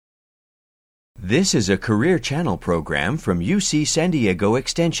This is a Career Channel program from UC San Diego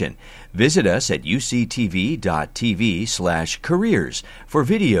Extension. Visit us at uctv.tv/careers for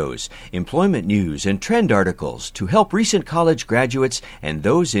videos, employment news, and trend articles to help recent college graduates and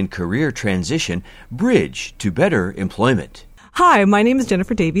those in career transition bridge to better employment. Hi, my name is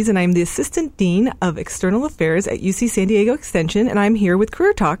Jennifer Davies, and I'm the Assistant Dean of External Affairs at UC San Diego Extension, and I'm here with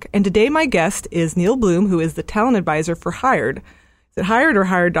Career Talk. And today my guest is Neal Bloom, who is the Talent Advisor for Hired. Is it Hired or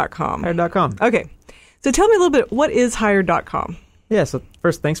Hired.com? Hired.com. Okay. So tell me a little bit, what is Hired.com? Yeah, so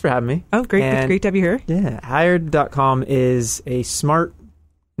first, thanks for having me. Oh, great. It's great to have you here. Yeah, Hired.com is a smart,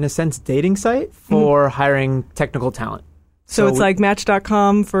 in a sense, dating site for hiring technical talent. So it's like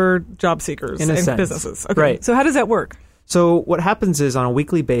Match.com for job seekers and businesses. Okay. Right. So how does that work? So what happens is on a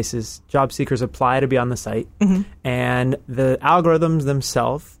weekly basis, job seekers apply to be on the site, and the algorithms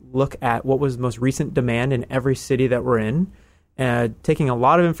themselves look at what was the most recent demand in every city that we're in, taking a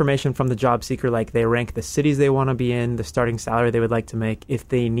lot of information from the job seeker, like they rank the cities they want to be in, the starting salary they would like to make, if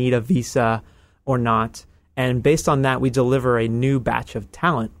they need a visa or not. And based on that, we deliver a new batch of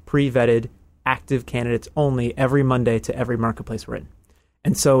talent, pre-vetted, active candidates only, every Monday to every marketplace we're in.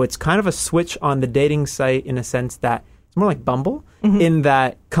 And so it's kind of a switch on the dating site in a sense that it's more like Bumble in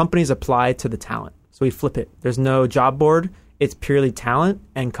that companies apply to the talent. So we flip it. There's no job board. It's purely talent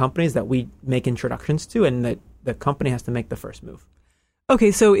and companies that we make introductions to, and that the company has to make the first move.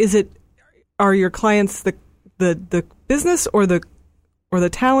 Okay, so are your clients the business or the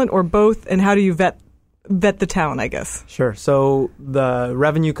talent or both, and how do you vet the talent, I guess? Sure. So the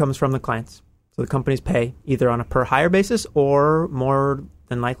revenue comes from the clients. So the companies pay either on a per hire basis or more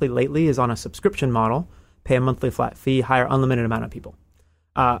than likely lately is on a subscription model, pay a monthly flat fee, hire unlimited amount of people.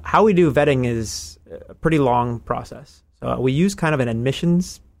 How we do vetting is a pretty long process. So we use kind of an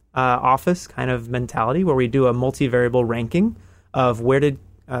admissions office kind of mentality where we do a multivariable ranking of where did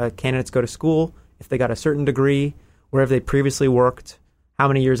candidates go to school, if they got a certain degree, where have they previously worked, how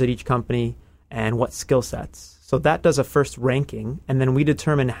many years at each company, and what skill sets. So that does a first ranking, and then we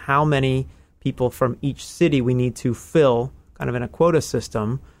determine how many people from each city we need to fill kind of in a quota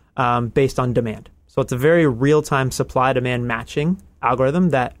system based on demand. So it's a very real-time supply-demand matching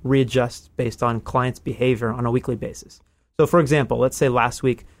algorithm that readjusts based on clients' behavior on a weekly basis. So for example, let's say last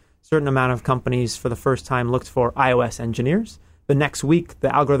week, a certain amount of companies for the first time looked for iOS engineers. The next week,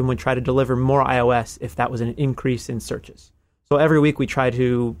 the algorithm would try to deliver more iOS if that was an increase in searches. So every week we try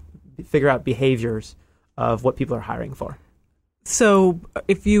to figure out behaviors of what people are hiring for. So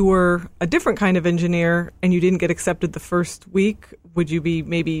if you were a different kind of engineer and you didn't get accepted the first week, would you be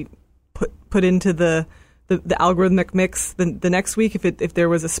maybe put into the algorithmic mix the next week if there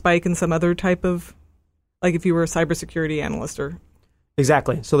was a spike in some other type of, like if you were a cybersecurity analyst or...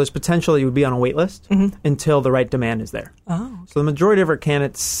 Exactly. So there's potential you would be on a wait list until the right demand is there. Oh. Okay. So the majority of our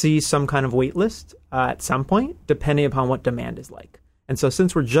candidates see some kind of wait list at some point, depending upon what demand is like. And so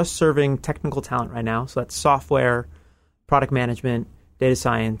since we're just serving technical talent right now, so that's software, product management, data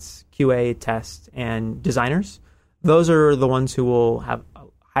science, QA, test, and designers, those are the ones who will have a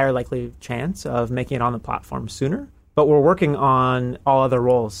higher likely chance of making it on the platform sooner. But we're working on all other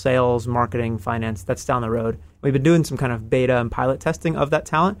roles, sales, marketing, finance, that's down the road. We've been doing some kind of beta and pilot testing of that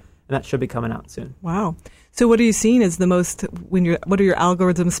talent, and that should be coming out soon. Wow. So what are you seeing as the most, what are your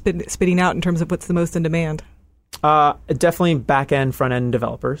algorithms spitting out in terms of what's the most in demand? Definitely back-end, front-end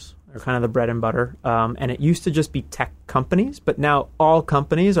developers are kind of the bread and butter. And it used to just be tech companies, but now all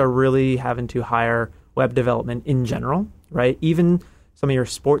companies are really having to hire web development in general, right? Even some of your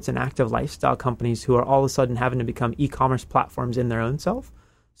sports and active lifestyle companies who are all of a sudden having to become e-commerce platforms in their own self.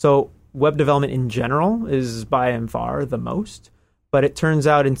 So web development in general is by and far the most. But it turns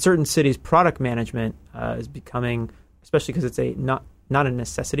out in certain cities, product management is becoming, especially because it's not a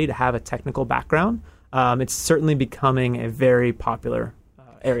necessity to have a technical background, it's certainly becoming a very popular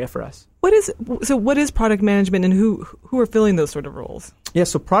area for us. What is product management, and who are filling those sort of roles? Yeah,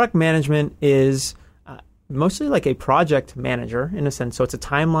 so product management is mostly like a project manager in a sense. So it's a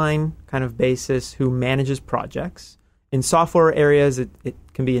timeline kind of basis who manages projects. In software areas, it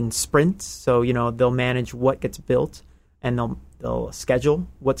can be in sprints. So, they'll manage what gets built, and they'll schedule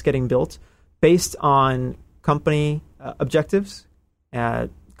what's getting built based on company objectives,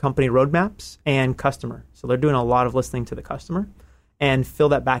 company roadmaps, and customer. So they're doing a lot of listening to the customer and fill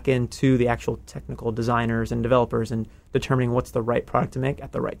that back into the actual technical designers and developers and determining what's the right product to make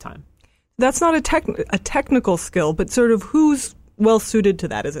at the right time. That's not a technical skill, but sort of who's well suited to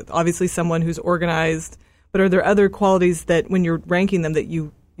that? Is it obviously someone who's organized, but are there other qualities that when you're ranking them that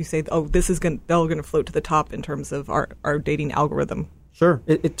you say, oh, they're all going to float to the top in terms of our dating algorithm? Sure.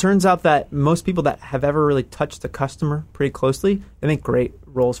 It turns out that most people that have ever really touched the customer pretty closely, they make great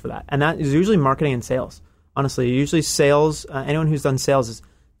roles for that. And that is usually marketing and sales. Honestly, usually sales, anyone who's done sales is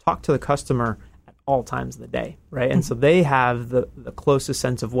talk to the customer at all times of the day, right? And so they have the closest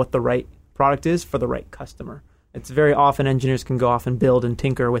sense of what the right product is for the right customer. It's very often engineers can go off and build and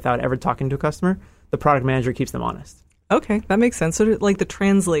tinker without ever talking to a customer. The product manager keeps them honest. Okay, that makes sense. So like the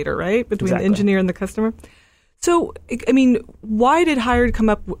translator, right? Between the engineer and the customer. So, I mean, why did Hired come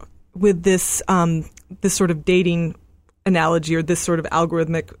up with this this sort of dating analogy or this sort of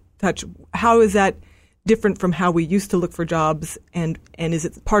algorithmic touch? How is that different from how we used to look for jobs? And is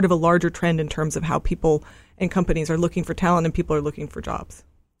it part of a larger trend in terms of how people and companies are looking for talent and people are looking for jobs?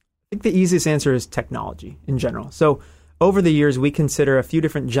 I think the easiest answer is technology in general. So over the years, we consider a few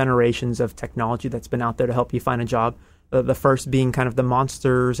different generations of technology that's been out there to help you find a job. The first being kind of the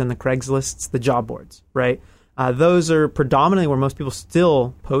Monsters and the Craigslists, the job boards, right? Those are predominantly where most people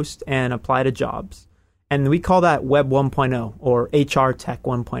still post and apply to jobs. And we call that Web 1.0 or HR Tech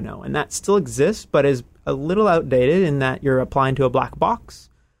 1.0. And that still exists, but is a little outdated in that you're applying to a black box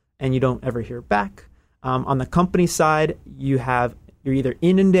and you don't ever hear back. On the company side, you're either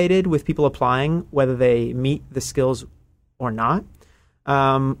inundated with people applying, whether they meet the skills or not,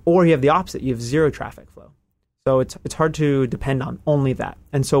 or you have the opposite. You have zero traffic flow. So it's hard to depend on only that.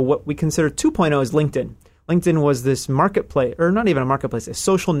 And so what we consider 2.0 is LinkedIn. LinkedIn was this marketplace, or not even a marketplace, a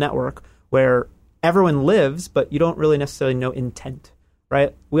social network where everyone lives, but you don't really necessarily know intent,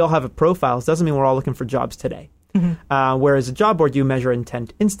 right? We all have a profiles. Doesn't mean we're all looking for jobs today. Mm-hmm. Whereas a job board, you measure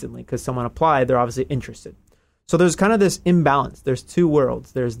intent instantly because someone applied, they're obviously interested. So there's kind of this imbalance. There's two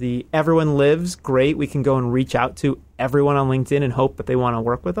worlds. There's the everyone lives, great, we can go and reach out to everyone on LinkedIn and hope that they want to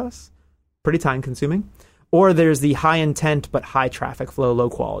work with us. Pretty time consuming. Or there's the high intent but high traffic flow, low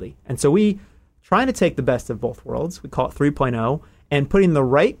quality. And so we trying to take the best of both worlds, we call it 3.0, and putting the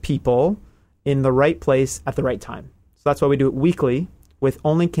right people in the right place at the right time. So that's why we do it weekly with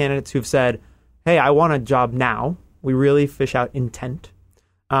only candidates who've said, hey, I want a job now. We really fish out intent.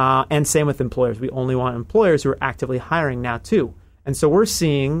 And same with employers. We only want employers who are actively hiring now too. And so we're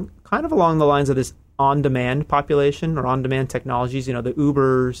seeing kind of along the lines of this on-demand population or on-demand technologies, the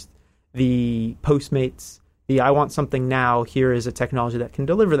Ubers, the Postmates, the I want something now, here is a technology that can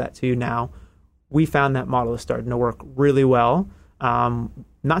deliver that to you now. We found that model is starting to work really well,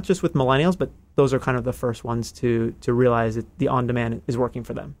 not just with millennials, but those are kind of the first ones to realize that the on-demand is working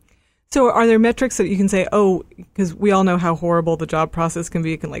for them. So are there metrics that you can say, because we all know how horrible the job process can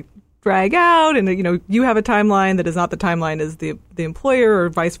be. It can drag out and, you have a timeline that is not the timeline as the employer or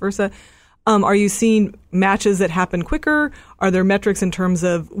vice versa. Are you seeing matches that happen quicker? Are there metrics in terms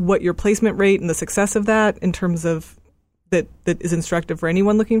of what your placement rate and the success of that in terms of that is instructive for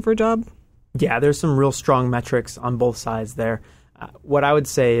anyone looking for a job? Yeah, there's some real strong metrics on both sides there. What I would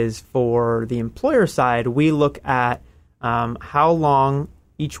say is for the employer side, we look at how long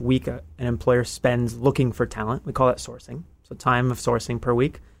each week an employer spends looking for talent. We call that sourcing, so time of sourcing per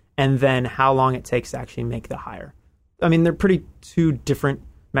week, and then how long it takes to actually make the hire. I mean, they're pretty two different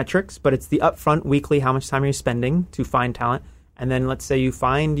metrics, but it's the upfront weekly, how much time are you spending to find talent, and then let's say you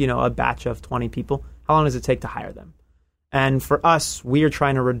find a batch of 20 people, how long does it take to hire them? And for us, we are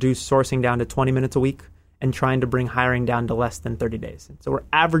trying to reduce sourcing down to 20 minutes a week and trying to bring hiring down to less than 30 days. And so we're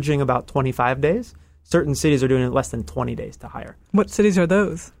averaging about 25 days. Certain cities are doing it less than 20 days to hire. What cities are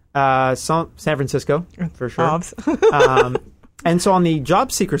those? San Francisco, for sure. And so on the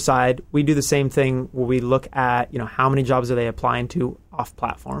job seeker side, we do the same thing where we look at, how many jobs are they applying to off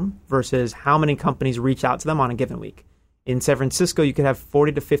platform versus how many companies reach out to them on a given week. In San Francisco, you could have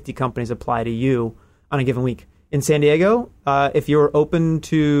 40 to 50 companies apply to you on a given week. In San Diego, if you're open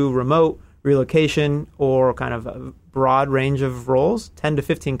to remote, relocation, or kind of a broad range of roles, 10 to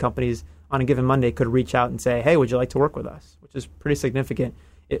 15 companies on a given Monday could reach out and say, hey, would you like to work with us? Which is pretty significant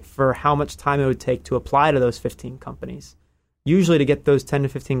for how much time it would take to apply to those 15 companies. Usually to get those 10 to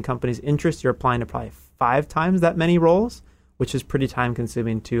 15 companies' interest, you're applying to probably 5 times that many roles, which is pretty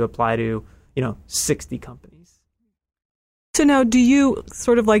time-consuming to apply to, 60 companies. So now, do you,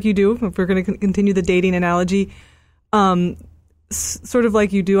 sort of like you do, if we're going to continue the dating analogy, sort of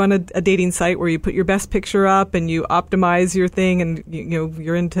like you do on a dating site where you put your best picture up and you optimize your thing and,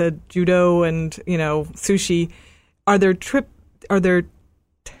 you're into judo and, sushi, are there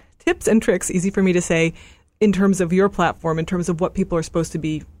tips and tricks, easy for me to say, in terms of your platform, in terms of what people are supposed to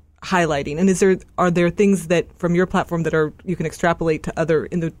be highlighting? And are there things that from your platform that you can extrapolate to other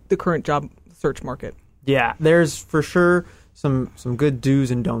in the current job search market? Yeah, there's for sure some good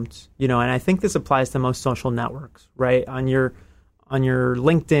do's and don'ts, and I think this applies to most social networks, right? On your On your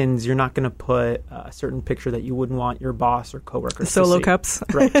LinkedIn's, you're not going to put a certain picture that you wouldn't want your boss or coworkers to Solo see. cups.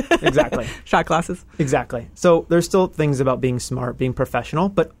 Right, exactly. Shot glasses. Exactly. So there's still things about being smart, being professional,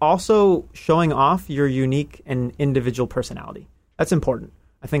 but also showing off your unique and individual personality. That's important,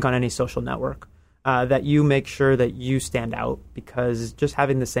 I think, on any social network, that you make sure that you stand out, because just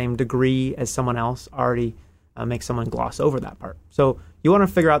having the same degree as someone else already makes someone gloss over that part. So you want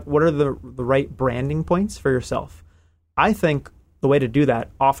to figure out what are the right branding points for yourself. I think the way to do that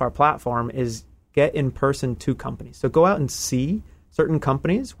off our platform is get in person to companies. So go out and see certain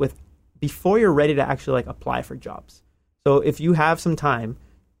companies before you're ready to actually apply for jobs. So if you have some time,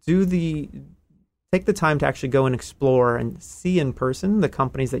 take the time to actually go and explore and see in person the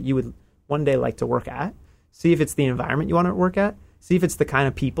companies that you would one day like to work at. See if it's the environment you want to work at. See if it's the kind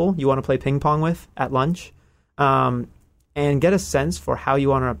of people you want to play ping pong with at lunch, and get a sense for how you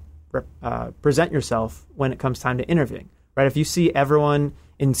want to present yourself when it comes time to interviewing. Right? If you see everyone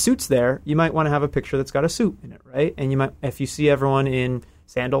in suits there, you might want to have a picture that's got a suit in it, right? And if you see everyone in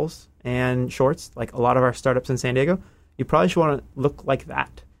sandals and shorts, like a lot of our startups in San Diego, you probably should want to look like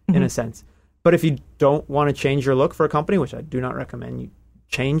that in a sense. But if you don't want to change your look for a company, which I do not recommend you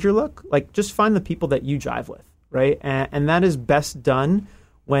change your look, just find the people that you jive with, right? And that is best done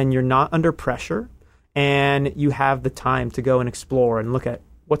when you're not under pressure and you have the time to go and explore and look at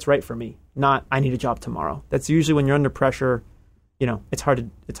what's right for me. Not, I need a job tomorrow. That's usually when you're under pressure, it's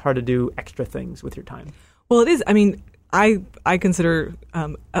hard to do extra things with your time. Well, it is. I mean, I consider,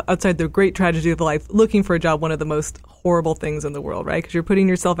 outside the great tragedy of life, looking for a job one of the most horrible things in the world, right? Because you're putting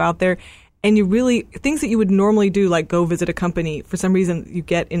yourself out there, and you really, things that you would normally do, like go visit a company, for some reason you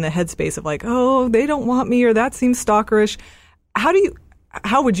get in the headspace of oh, they don't want me, or that seems stalkerish.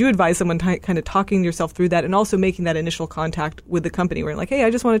 How would you advise someone kind of talking yourself through that, and also making that initial contact with the company where you're like, hey,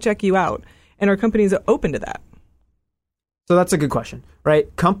 I just want to check you out? And are companies open to that? So that's a good question,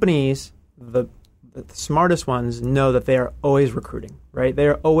 right? Companies, the smartest ones, know that they are always recruiting, right? They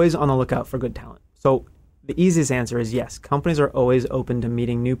are always on the lookout for good talent. So the easiest answer is yes, companies are always open to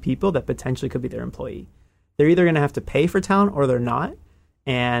meeting new people that potentially could be their employee. They're either going to have to pay for talent or they're not,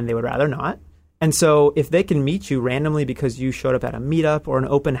 and they would rather not. And so if they can meet you randomly because you showed up at a meetup or an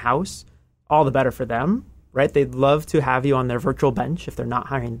open house, all the better for them, right? They'd love to have you on their virtual bench if they're not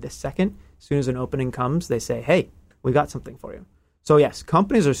hiring this second. As soon as an opening comes, they say, hey, we got something for you. So yes,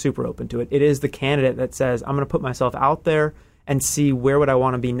 companies are super open to it. It is the candidate that says, I'm going to put myself out there and see where would I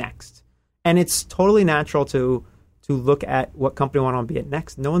want to be next. And it's totally natural to look at what company I want to be at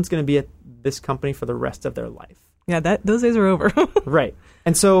next. No one's going to be at this company for the rest of their life. Yeah, those days are over. Right.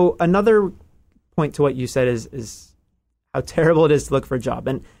 And so another point to what you said is how terrible it is to look for a job.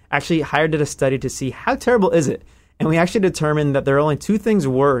 And actually, Hire did a study to see how terrible is it. And we actually determined that there are only two things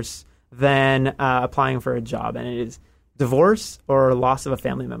worse than applying for a job, and it is divorce or loss of a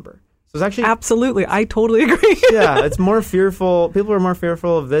family member. So it's actually absolutely, I totally agree. Yeah, it's more fearful. People are more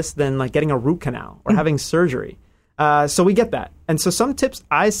fearful of this than getting a root canal or having surgery. So we get that. And so some tips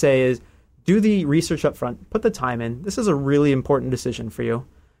I say is do the research up front, put the time in. This is a really important decision for you.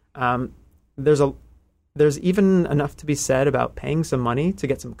 There's even enough to be said about paying some money to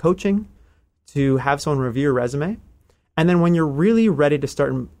get some coaching, to have someone review your resume. And then when you're really ready to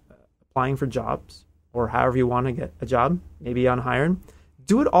start applying for jobs or however you want to get a job, maybe on Hiring,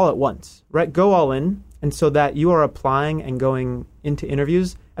 do it all at once, right? Go all in, and so that you are applying and going into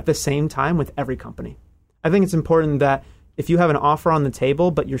interviews at the same time with every company. I think it's important that if you have an offer on the table,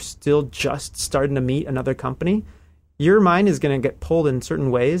 but you're still just starting to meet another company, your mind is going to get pulled in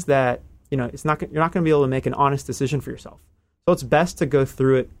certain ways that, you're not going to be able to make an honest decision for yourself. So it's best to go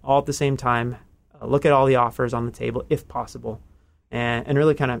through it all at the same time, look at all the offers on the table if possible, and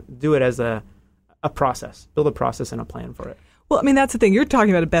really kind of do it as a process, build a process and a plan for it. Well, I mean, that's the thing. You're talking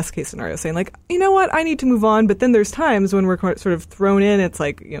about a best case scenario, saying you know what, I need to move on. But then there's times when we're sort of thrown in. It's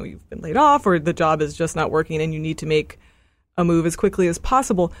you've been laid off or the job is just not working and you need to make a move as quickly as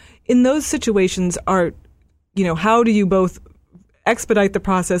possible. In those situations, how do you both expedite the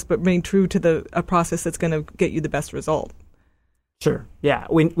process but remain true to a process that's going to get you the best result? Sure. Yeah.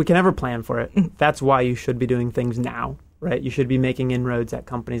 We can never plan for it. That's why you should be doing things now, right? You should be making inroads at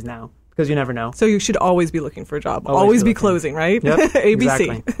companies now. Because you never know. So you should always be looking for a job. Always be closing, right? Yep, ABC.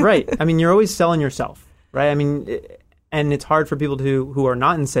 Exactly. Right. I mean, you're always selling yourself, right? I mean, and it's hard for people who are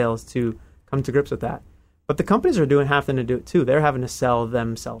not in sales to come to grips with that. But the companies are having to do it too. They're having to sell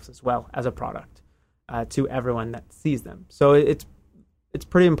themselves as well as a product to everyone that sees them. So it's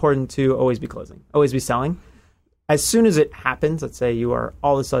pretty important to always be closing, always be selling. As soon as it happens, let's say you are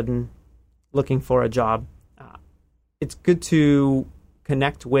all of a sudden looking for a job, it's good to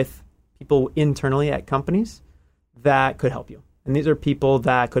connect with people internally at companies that could help you, And these are people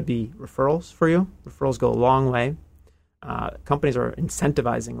that could be referrals for you. Referrals go a long way. Companies are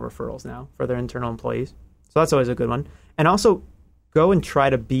incentivizing referrals now for their internal employees. So that's always a good one. And also go and try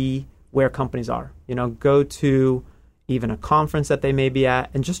to be where companies are. Go to even a conference that they may be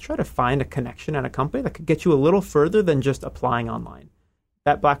at and just try to find a connection at a company that could get you a little further than just applying online.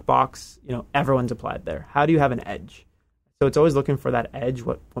 That black box, everyone's applied there. How do you have an edge? So it's always looking for that edge,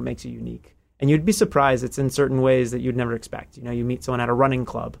 what makes you unique. And you'd be surprised it's in certain ways that you'd never expect. You meet someone at a running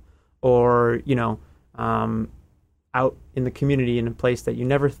club or, out in the community in a place that you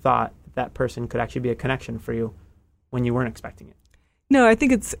never thought that person could actually be a connection for you when you weren't expecting it. No, I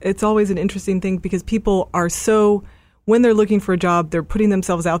think it's always an interesting thing because people are so, when they're looking for a job, they're putting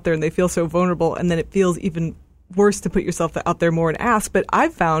themselves out there and they feel so vulnerable, and then it feels even worse to put yourself out there more and ask. But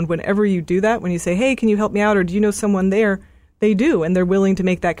I've found whenever you do that, when you say, hey, can you help me out, or do you know someone there, they do, and they're willing to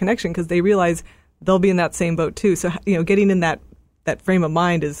make that connection because they realize they'll be in that same boat too. So, getting in that frame of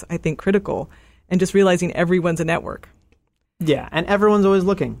mind is, I think, critical, and just realizing everyone's a network. Yeah, and everyone's always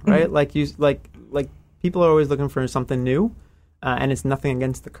looking, right? Mm-hmm. Like people are always looking for something new, and it's nothing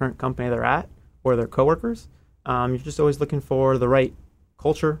against the current company they're at or their coworkers. You're just always looking for the right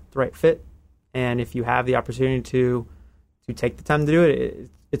culture, the right fit, and if you have the opportunity to take the time to do it,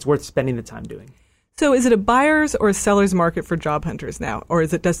 it's worth spending the time doing. So is it a buyer's or a seller's market for job hunters now, or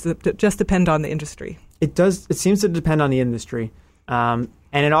is it just depend on the industry? It does. It seems to depend on the industry, and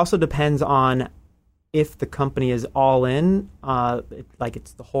it also depends on if the company is all in, like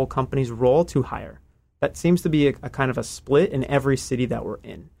it's the whole company's role to hire. That seems to be a kind of a split in every city that we're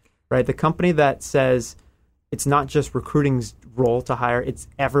in, right? The company that says it's not just recruiting's role to hire, it's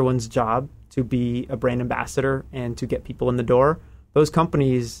everyone's job to be a brand ambassador and to get people in the door. Those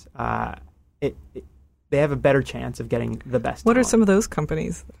companies, they have a better chance of getting the best What talent. are some of those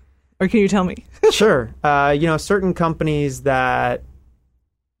companies? Or can you tell me? Sure. Certain companies that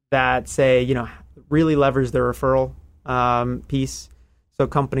say, really leverage their referral piece. So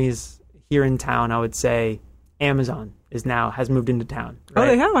companies here in town, I would say Amazon has moved into town. Right? Oh,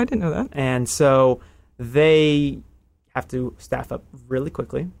 they have? I didn't know that. And so they have to staff up really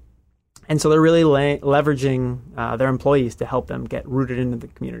quickly. And so they're really leveraging their employees to help them get rooted into the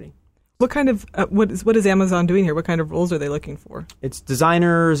community. What kind of what is Amazon doing here? What kind of roles are they looking for? It's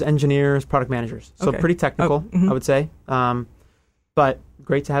designers, engineers, product managers. So pretty technical, I would say. But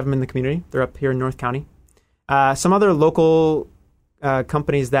great to have them in the community. They're up here in North County. Some other local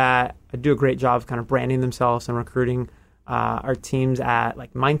companies that do a great job of kind of branding themselves and recruiting are teams at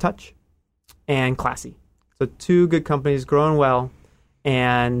like MindTouch and Classy. So two good companies growing well,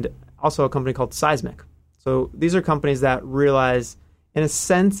 and also a company called Seismic. So these are companies that realize, in a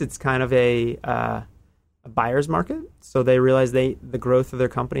sense, it's kind of a buyer's market. So they realize the growth of their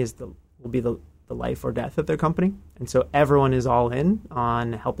company will be the life or death of their company. And so everyone is all in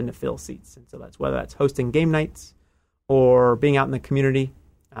on helping to fill seats. And so that's whether that's hosting game nights or being out in the community.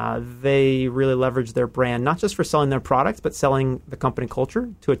 They really leverage their brand, not just for selling their products, but selling the company culture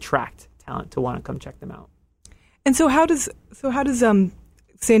to attract talent to want to come check them out. And so how does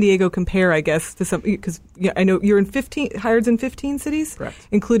San Diego compare, I guess, to some, because I know you're hired in 15 cities? Correct.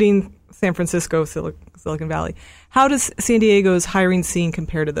 Including San Francisco, Silicon Valley. How does San Diego's hiring scene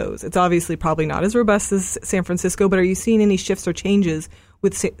compare to those? It's obviously probably not as robust as San Francisco, but are you seeing any shifts or changes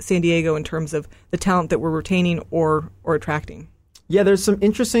with San Diego in terms of the talent that we're retaining or attracting? Yeah, there's some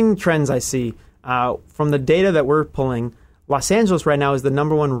interesting trends I see. From the data that we're pulling, Los Angeles right now is the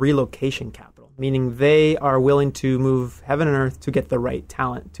number one relocation capital, meaning they are willing to move heaven and earth to get the right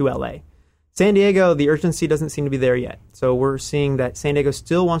talent to LA. San Diego, the urgency doesn't seem to be there yet. So we're seeing that San Diego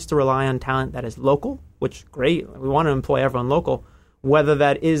still wants to rely on talent that is local, which great. We want to employ everyone local, whether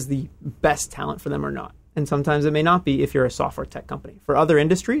that is the best talent for them or not. And sometimes it may not be if you're a software tech company. For other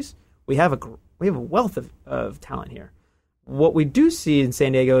industries, we have a wealth of talent here. What we do see in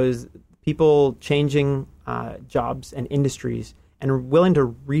San Diego is people changing jobs and industries and are willing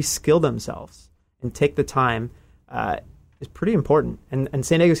to reskill themselves and take the time is pretty important. And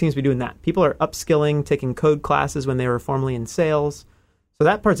San Diego seems to be doing that. People are upskilling, taking code classes when they were formerly in sales. So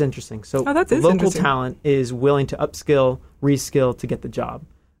that part's interesting. So local talent is willing to upskill, reskill to get the job.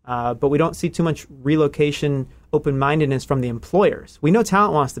 But we don't see too much relocation open-mindedness from the employers. We know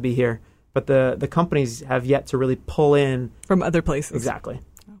talent wants to be here, but the companies have yet to really pull in. From other places. Exactly.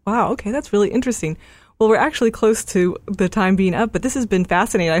 Wow, okay, that's really interesting. Well, we're actually close to the time being up, but this has been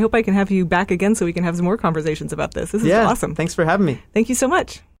fascinating. I hope I can have you back again so we can have some more conversations about this. This is awesome. Thanks for having me. Thank you so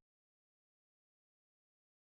much.